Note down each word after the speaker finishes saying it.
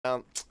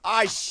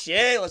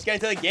Shit. Let's get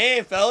into the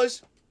game,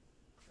 fellas.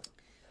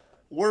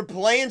 We're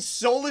playing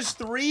Soulless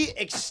 3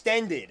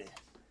 Extended.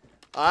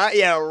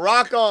 Yeah,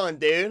 rock on,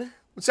 dude.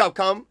 What's up,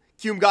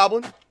 Cume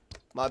Goblin?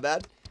 My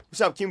bad.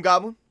 What's up, Cume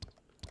Goblin?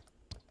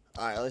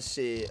 Alright, let's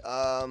see.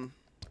 Let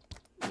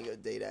me go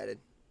date added.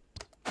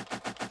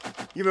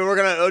 You've been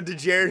working on Ode to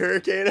Jared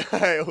Hurricane?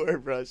 Alright,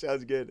 word, bro.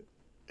 Sounds good.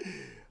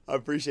 I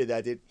appreciate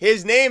that, dude.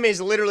 His name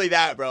is literally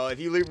that, bro. If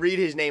you read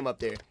his name up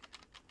there.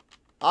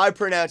 I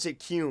pronounce it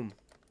Cume.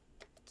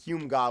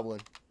 Cume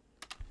Goblin.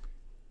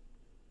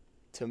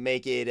 To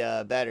make it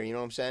better, you know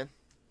what I'm saying?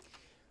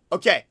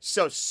 Okay,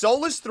 so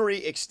Soulless 3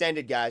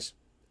 Extended, guys.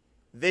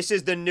 This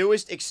is the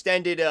newest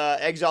extended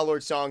Exile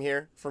Lord song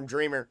here from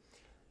Dreamer.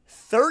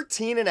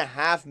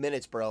 13.5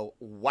 minutes, bro.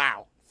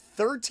 Wow.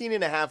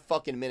 13.5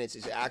 fucking minutes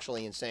is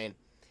actually insane.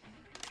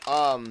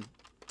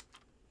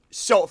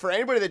 So for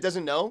anybody that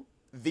doesn't know,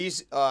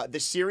 these the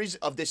series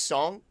of this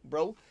song,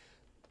 bro,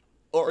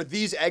 or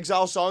these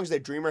Exile songs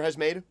that Dreamer has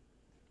made,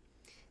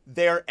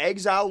 they're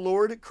Exile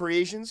Lord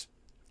creations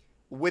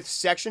with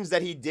sections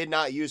that he did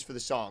not use for the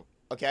song,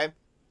 okay?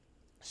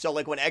 So,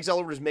 like, when Exile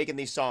Lord was making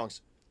these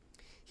songs,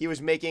 he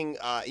was making,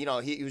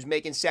 he was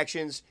making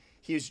sections,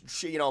 he was,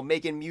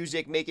 making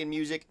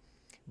music,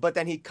 but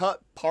then he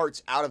cut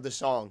parts out of the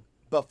song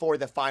before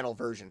the final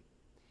version.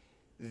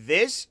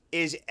 This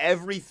is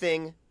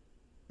everything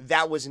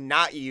that was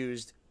not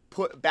used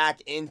put back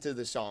into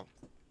the song,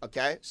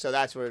 okay? So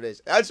that's what it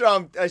is. That's what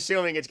I'm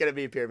assuming it's going to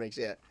be, Pyramix,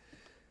 yeah.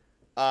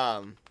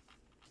 All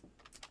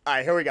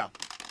right, here we go.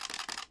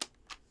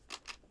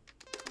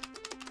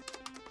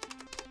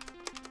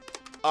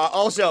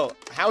 Also,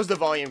 how's the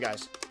volume,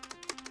 guys?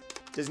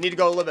 Does it need to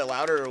go a little bit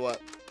louder or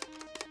what?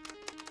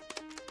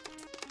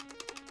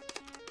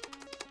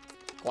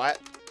 Quiet?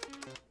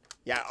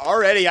 Yeah,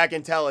 already I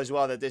can tell as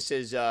well that this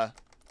is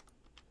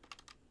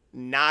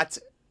not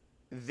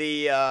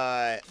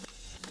the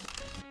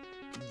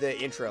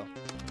intro.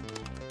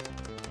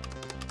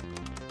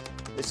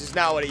 This is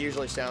not what it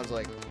usually sounds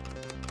like.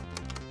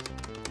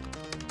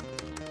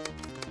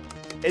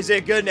 Is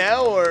it good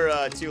now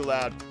or too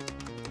loud?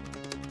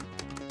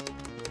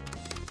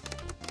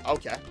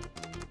 Okay.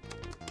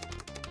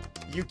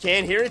 You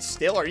can hear it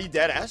still? Are you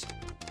dead ass?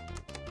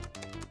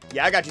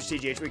 Yeah, I got you,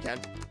 CGH. We can.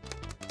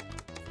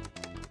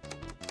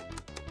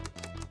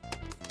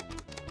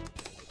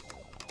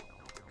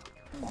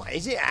 Oh,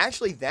 is it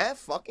actually that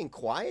fucking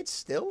quiet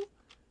still?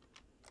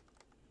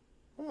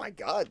 Oh my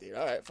god, dude.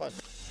 Alright, fine.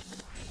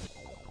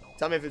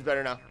 Tell me if it's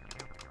better now.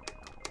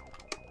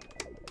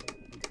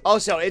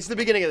 Also, it's the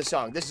beginning of the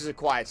song. This is a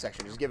quiet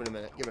section. Just give it a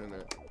minute. Give it a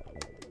minute.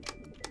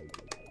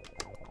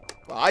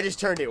 Well, I just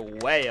turned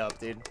it way up,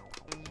 dude.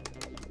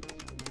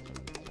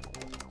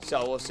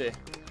 So, we'll see.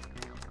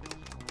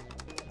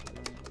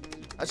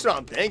 That's what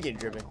I'm thinking,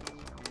 Dripping.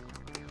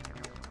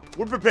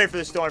 We're prepared for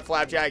the storm,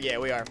 Flapjack. Yeah,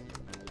 we are.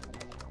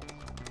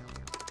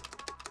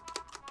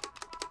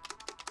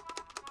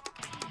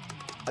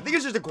 I think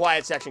it's just a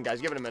quiet section,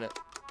 guys. Give it a minute.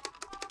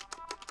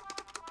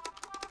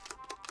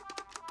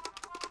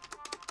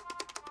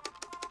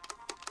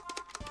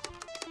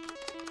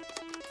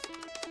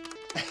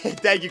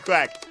 Thank you,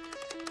 Quack.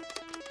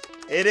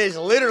 It is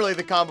literally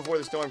the calm before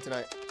the storm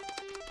tonight.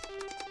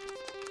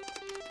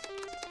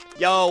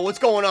 Yo, what's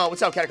going on?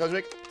 What's up,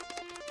 Cataclysmic?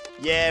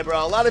 Yeah,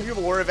 bro. A lot of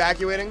people were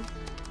evacuating.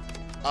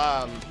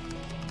 But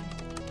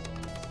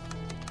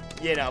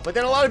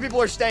then a lot of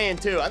people are staying,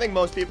 too. I think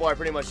most people are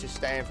pretty much just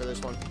staying for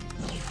this one.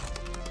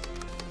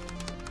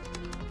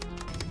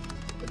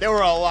 But there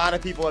were a lot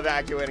of people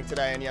evacuating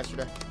today and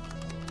yesterday.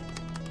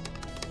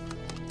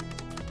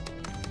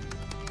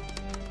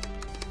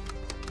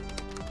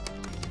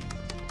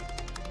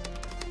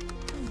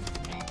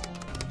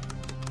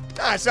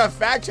 Nah, it's not a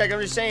fact check. I'm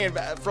just saying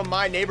from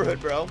my neighborhood,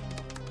 bro.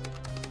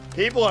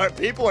 People are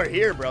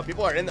here, bro.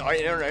 People are in our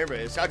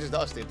neighborhood. It's not just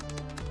us, dude.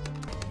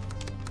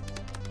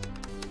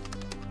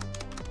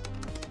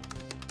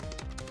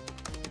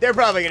 They're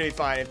probably gonna be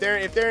fine. If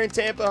they're in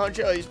Tampa,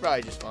 Huncho, he's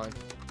probably just fine.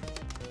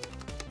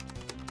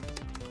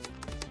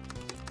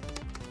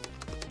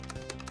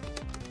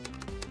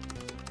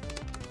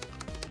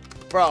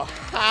 Bro,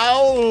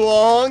 how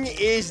long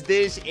is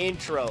this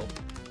intro?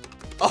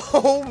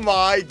 Oh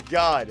my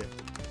god.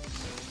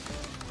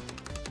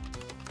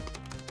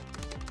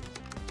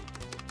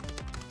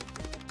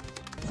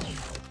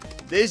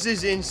 This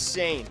is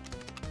insane.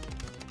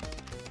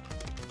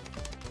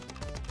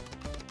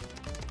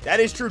 That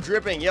is true,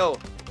 Dripping. Yo.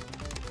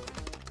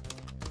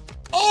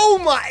 Oh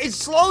my, it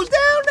slows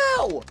down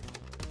now.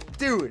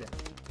 Dude.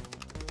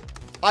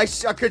 I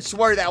could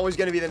swear that was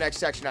going to be the next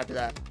section after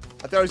that.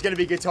 I thought it was going to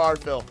be guitar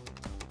fill.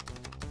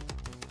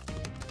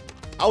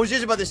 I was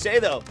just about to say,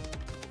 though,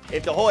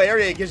 if the whole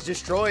area gets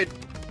destroyed,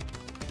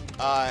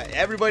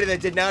 everybody that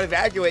did not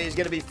evacuate is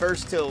going to be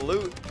first to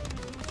loot.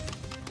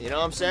 You know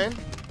what I'm saying?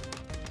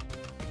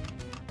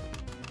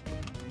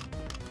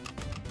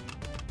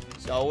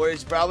 So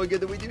it's probably good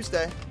that we do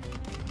stay.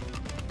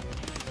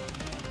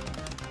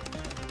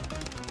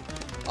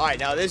 Alright,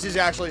 now this is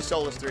actually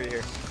Soulless 3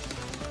 here.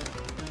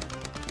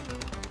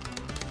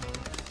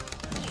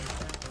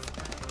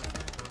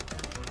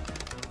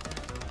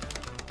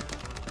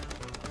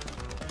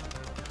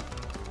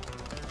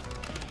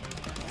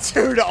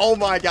 Dude, oh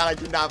my god, I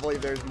do not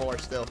believe there's more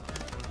still.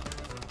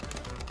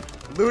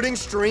 Looting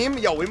stream?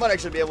 Yo, we might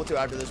actually be able to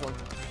after this one.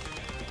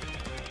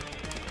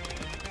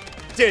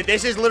 Dude,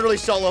 this is literally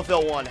Solo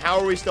Fill 1. How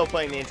are we still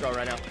playing the intro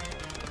right now?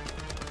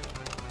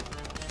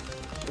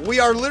 We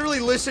are literally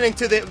listening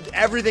to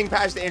everything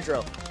past the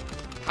intro.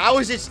 How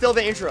is it still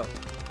the intro?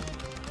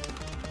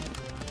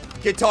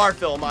 Guitar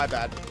fill, my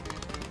bad.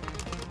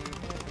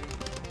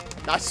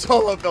 Not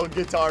Solo Fill,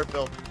 guitar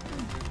fill.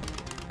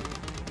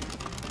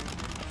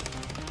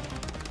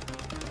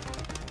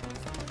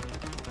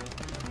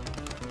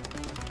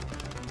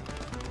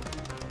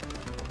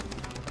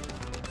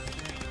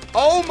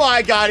 Oh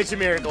my god, it's a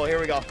miracle. Here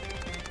we go.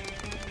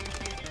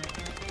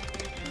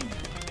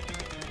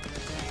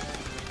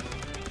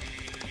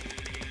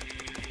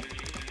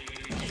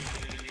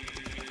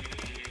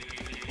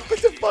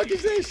 What the fuck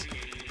is this?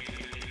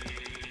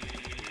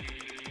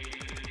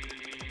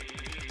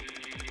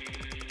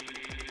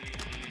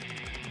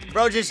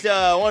 Bro just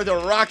wanted to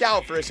rock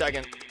out for a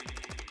second.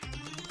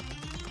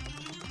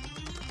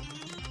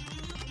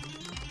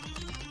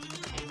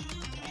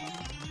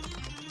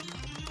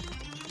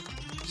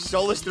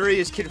 Soulless 3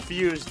 is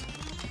confused.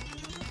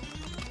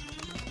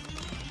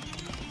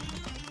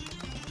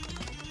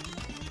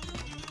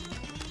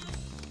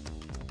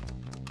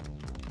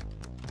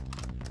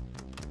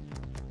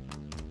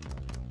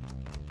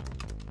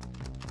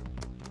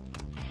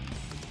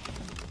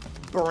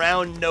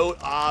 Brown note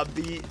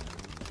beat.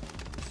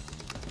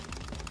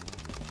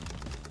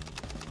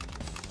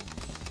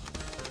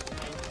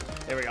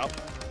 There we go.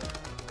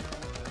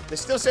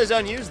 This still says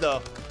unused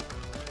though.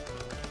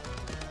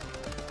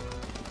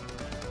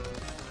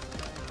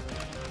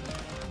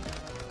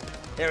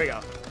 There we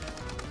go.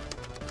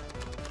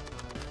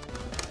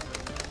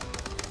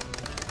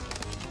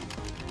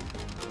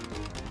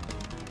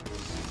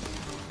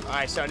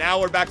 Alright, so now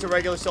we're back to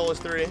regular Soulless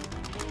 3.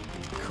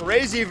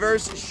 Crazy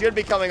verse should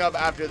be coming up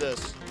after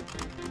this.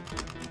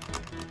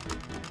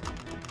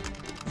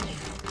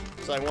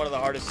 It's like one of the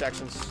hardest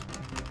sections.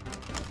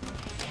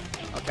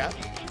 Okay.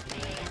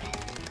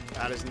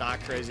 That is not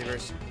crazy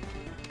verse.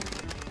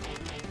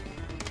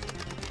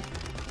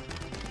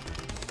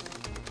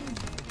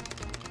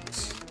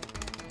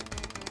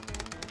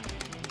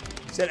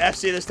 Said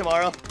FC this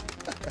tomorrow.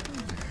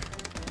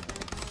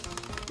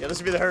 Yeah, this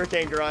would be the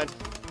hurricane grind.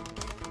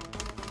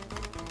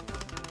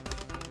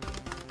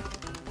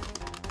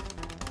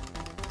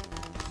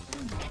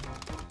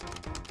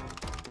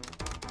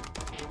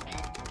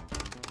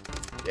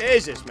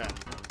 Jesus, man.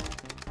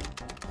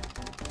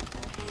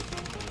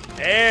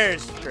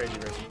 There's crazy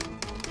verse.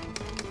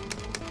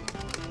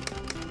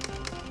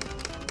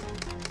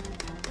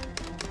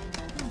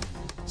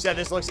 Said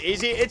this looks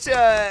easy. It's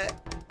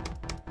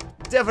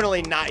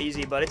definitely not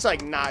easy, but it's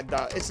like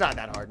it's not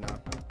that hard now.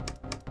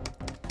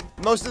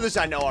 Most of this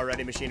I know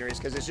already, Machineries,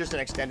 because it's just an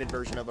extended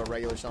version of a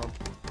regular song.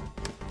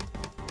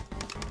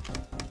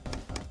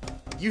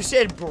 You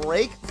said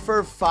break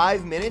for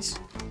 5 minutes?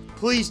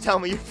 Please tell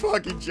me you're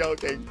fucking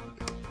joking.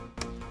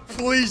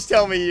 Please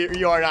tell me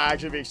you are not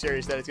actually being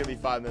serious that it's gonna be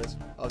 5 minutes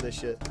of this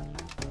shit.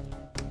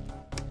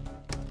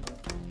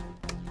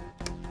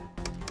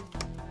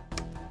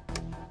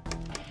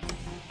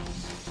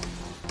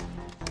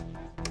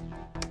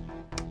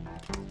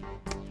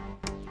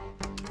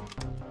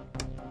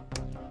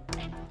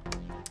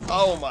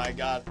 Oh my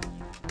god.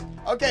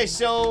 Okay,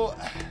 so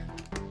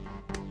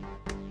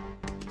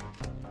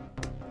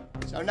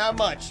not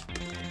much.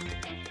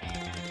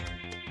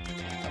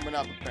 Coming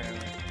up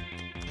apparently.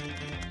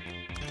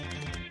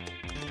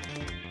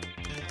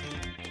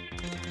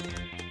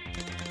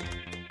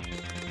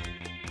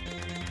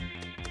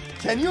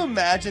 Can you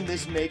imagine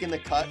this making the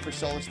cut for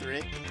Soulless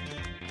 3?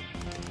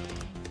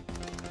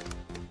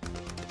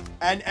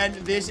 And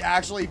this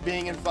actually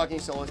being in fucking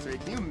Soulless 3.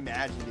 Can you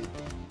imagine, dude?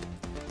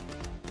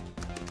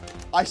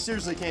 I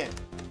seriously can't.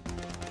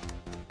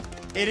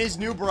 It is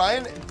new,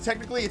 Brian.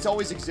 Technically, it's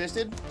always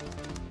existed.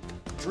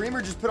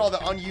 Dreamer just put all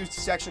the unused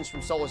sections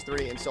from Soulless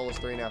 3 in Soulless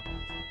 3 now.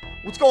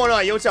 What's going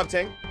on? Yo, what's up,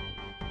 Ting?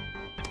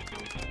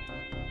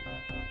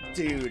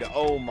 Dude,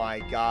 oh my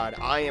god.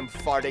 I am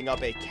farting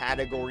up a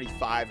Category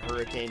 5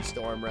 hurricane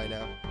storm right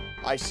now.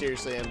 I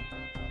seriously am.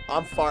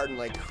 I'm farting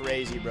like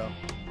crazy, bro.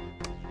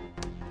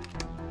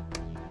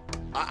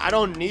 I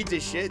don't need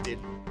this shit, dude.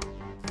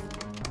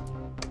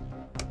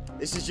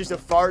 This is just a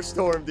fart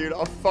storm, dude.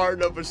 I'm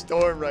farting up a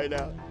storm right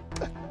now.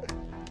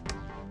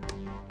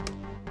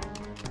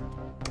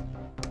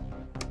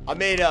 I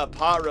made a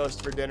pot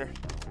roast for dinner.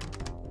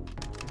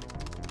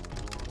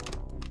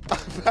 I'm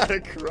about to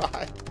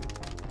cry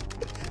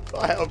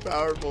by how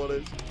powerful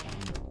it is.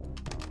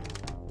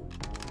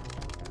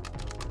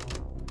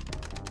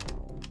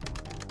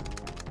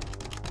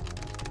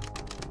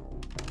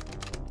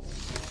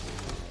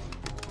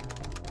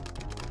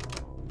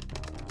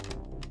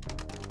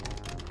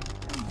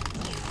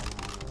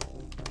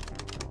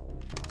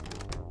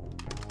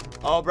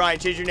 Oh, Brian,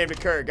 change your name to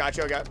Kurt.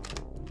 Gotcha, okay.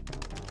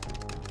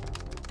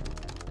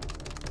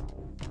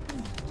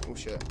 Oh,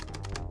 shit.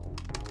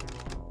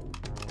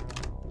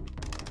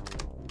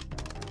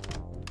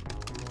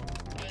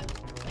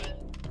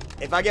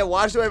 If I get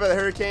washed away by the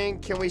hurricane,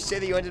 can we say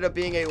that you ended up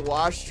being a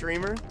washed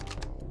streamer?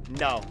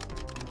 No.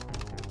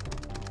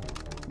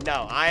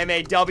 No, I am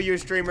a W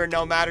streamer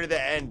no matter the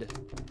end.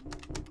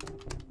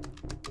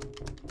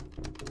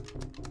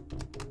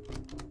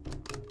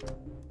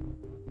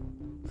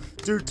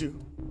 Do.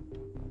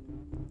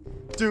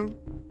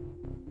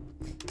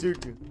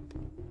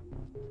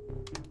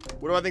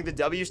 What do I think the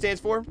W stands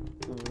for?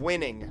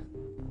 Winning.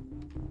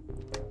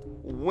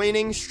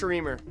 Winning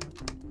streamer.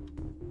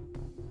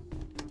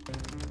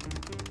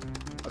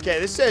 Okay,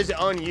 this says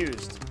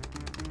unused.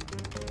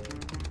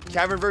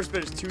 Cavern verse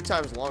bit is 2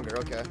 times longer.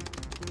 Okay.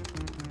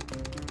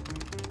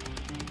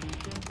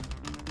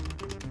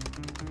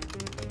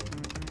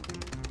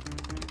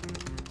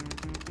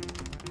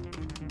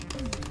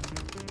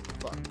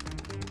 Fuck.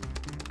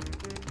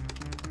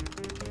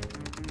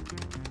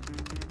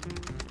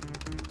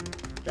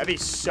 That'd be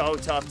so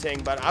tough,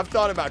 Ting, but I've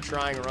thought about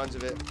trying runs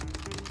of it.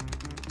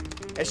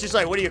 It's just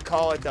like, what do you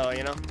call it, though,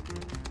 you know?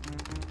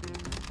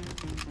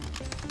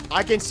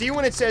 I can see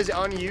when it says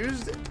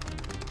unused.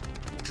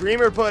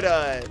 Dreamer put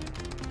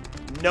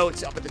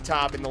notes up at the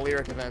top in the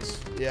lyric events.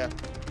 Yeah.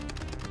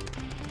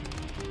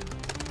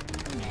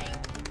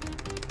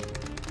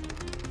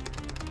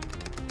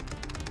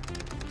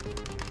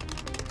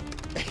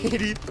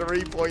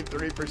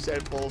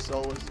 (83.3% full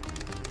Soulless).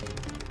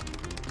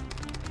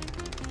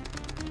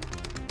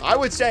 I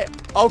would say,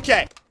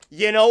 okay,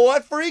 you know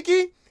what,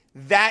 Freaky?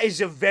 That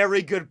is a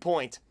very good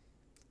point.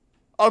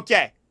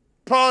 Okay,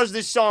 pause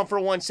this song for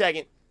 1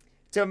 second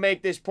to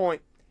make this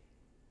point.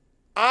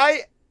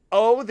 I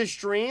owe the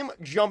stream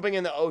jumping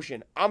in the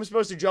ocean. I'm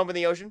supposed to jump in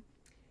the ocean.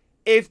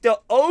 If the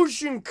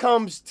ocean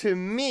comes to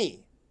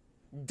me,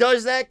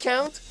 does that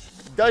count?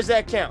 Does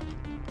that count?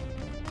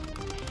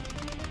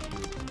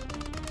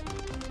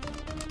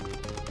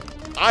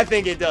 I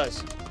think it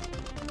does.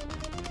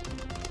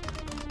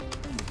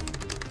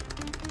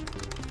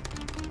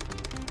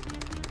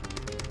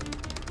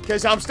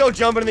 Because I'm still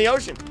jumping in the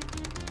ocean.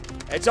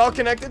 It's all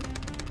connected.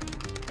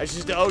 It's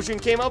just the ocean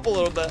came up a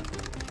little bit.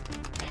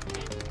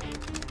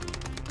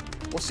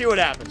 We'll see what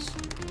happens.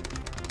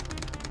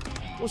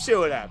 We'll see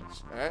what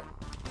happens, alright?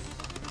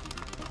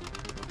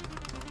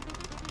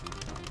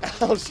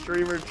 How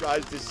streamer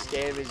tries to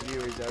scam his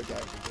viewers, okay.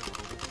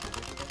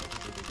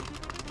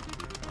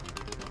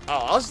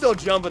 Oh, I'll still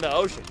jump in the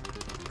ocean.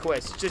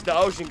 Quiz. It's just the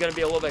ocean gonna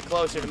be a little bit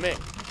closer to me.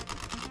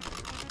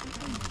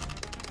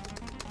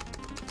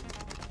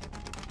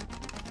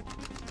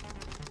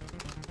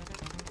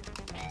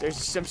 There's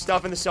some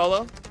stuff in the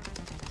solo.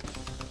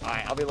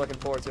 Alright, I'll be looking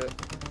forward to it.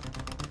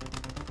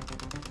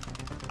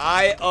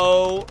 I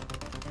owe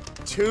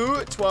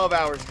 2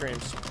 12-hour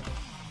streams.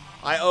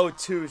 I owe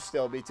 2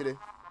 still, BTD.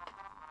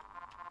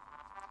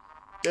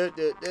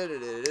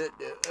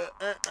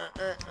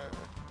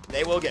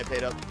 They will get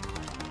paid up.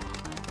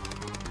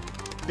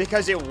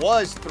 Because it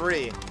was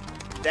 3.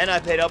 Then I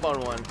paid up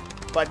on 1.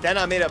 But then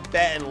I made a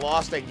bet and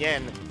lost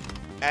again.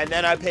 And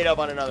then I paid up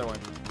on another one.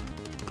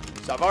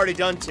 So I've already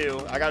done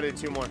 2. I gotta do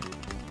 2 more.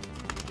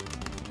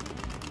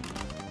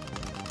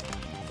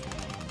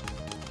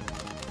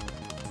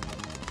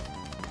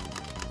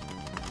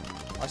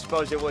 I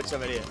suppose it would,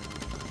 some idiot.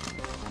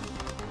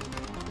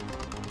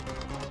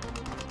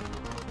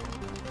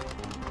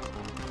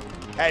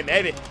 Hey,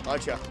 maybe.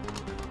 Aren't you?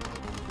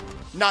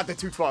 Not the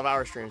 2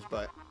 12-hour streams,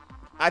 but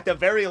at the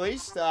very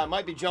least, I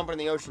might be jumping in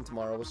the ocean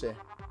tomorrow. We'll see.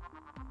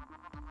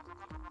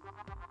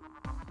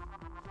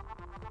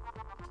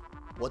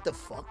 What the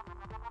fuck?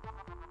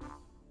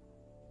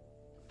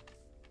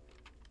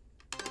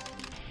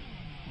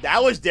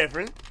 That was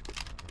different.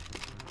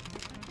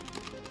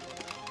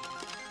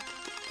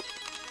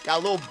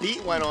 That little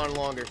beat went on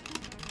longer.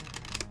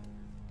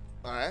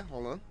 Alright,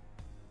 hold on.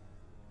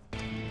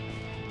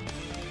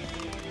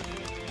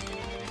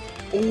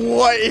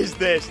 What is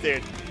this,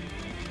 dude?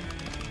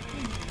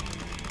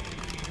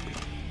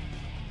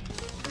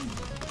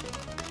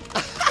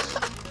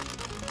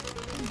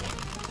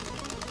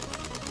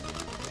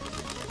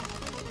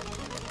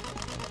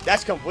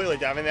 That's completely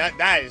dumb. I mean,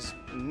 that is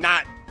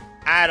not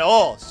at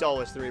all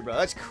Soulless 3, bro.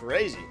 That's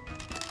crazy.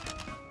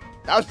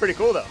 That was pretty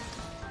cool, though.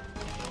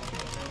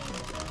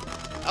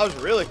 That was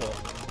really cool.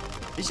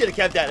 You should have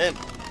kept that in.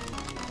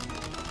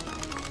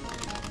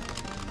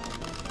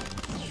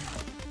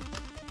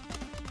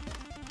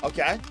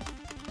 Okay.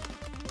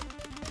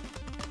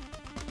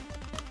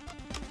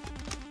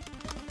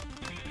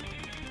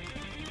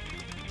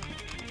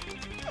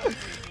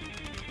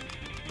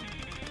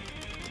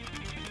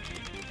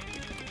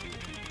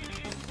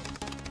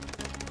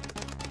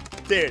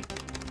 Dude.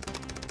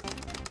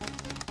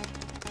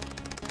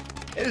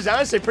 It is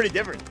honestly pretty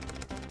different.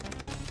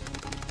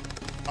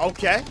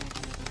 Okay.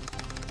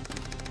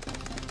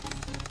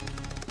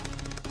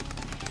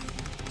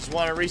 Just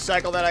want to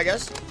recycle that, I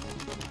guess.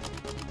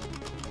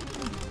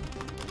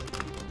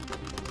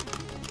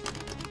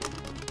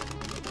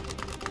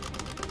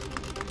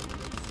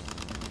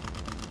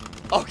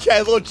 Okay,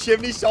 a little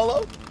chimney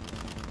solo.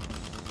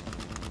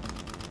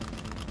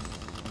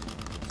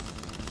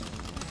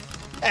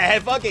 Hey,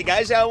 fuck it,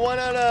 guys. I won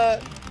on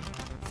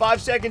 5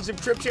 seconds of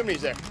Trip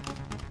Chimneys there.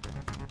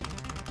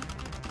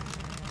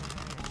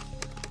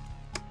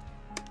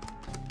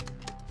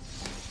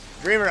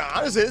 Dreamer,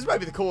 honestly, this might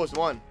be the coolest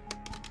one.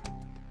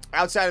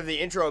 Outside of the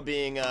intro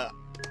being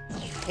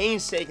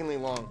painstakingly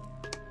long.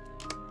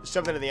 There's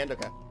something at the end,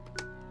 okay.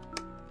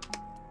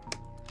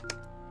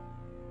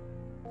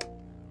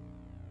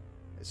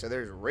 So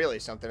there's really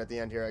something at the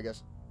end here, I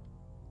guess.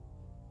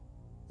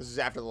 This is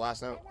after the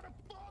last note.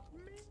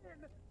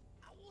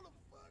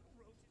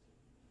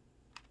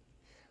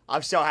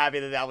 I'm so happy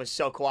that that was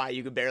so quiet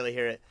you could barely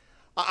hear it.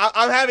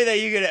 I'm happy that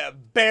you could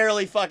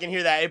barely fucking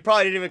hear that. It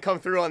probably didn't even come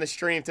through on the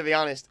stream, to be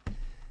honest.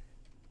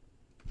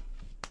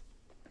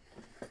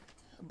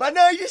 But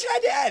no, you just had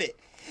to add it.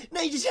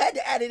 No, you just had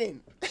to add it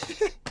in.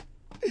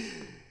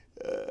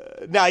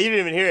 No, you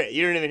didn't even hear it.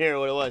 You didn't even hear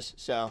what it was.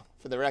 So,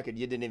 for the record,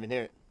 you didn't even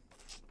hear it.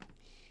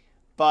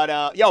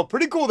 But, yo,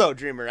 pretty cool, though,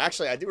 Dreamer.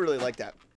 Actually, I do really like that.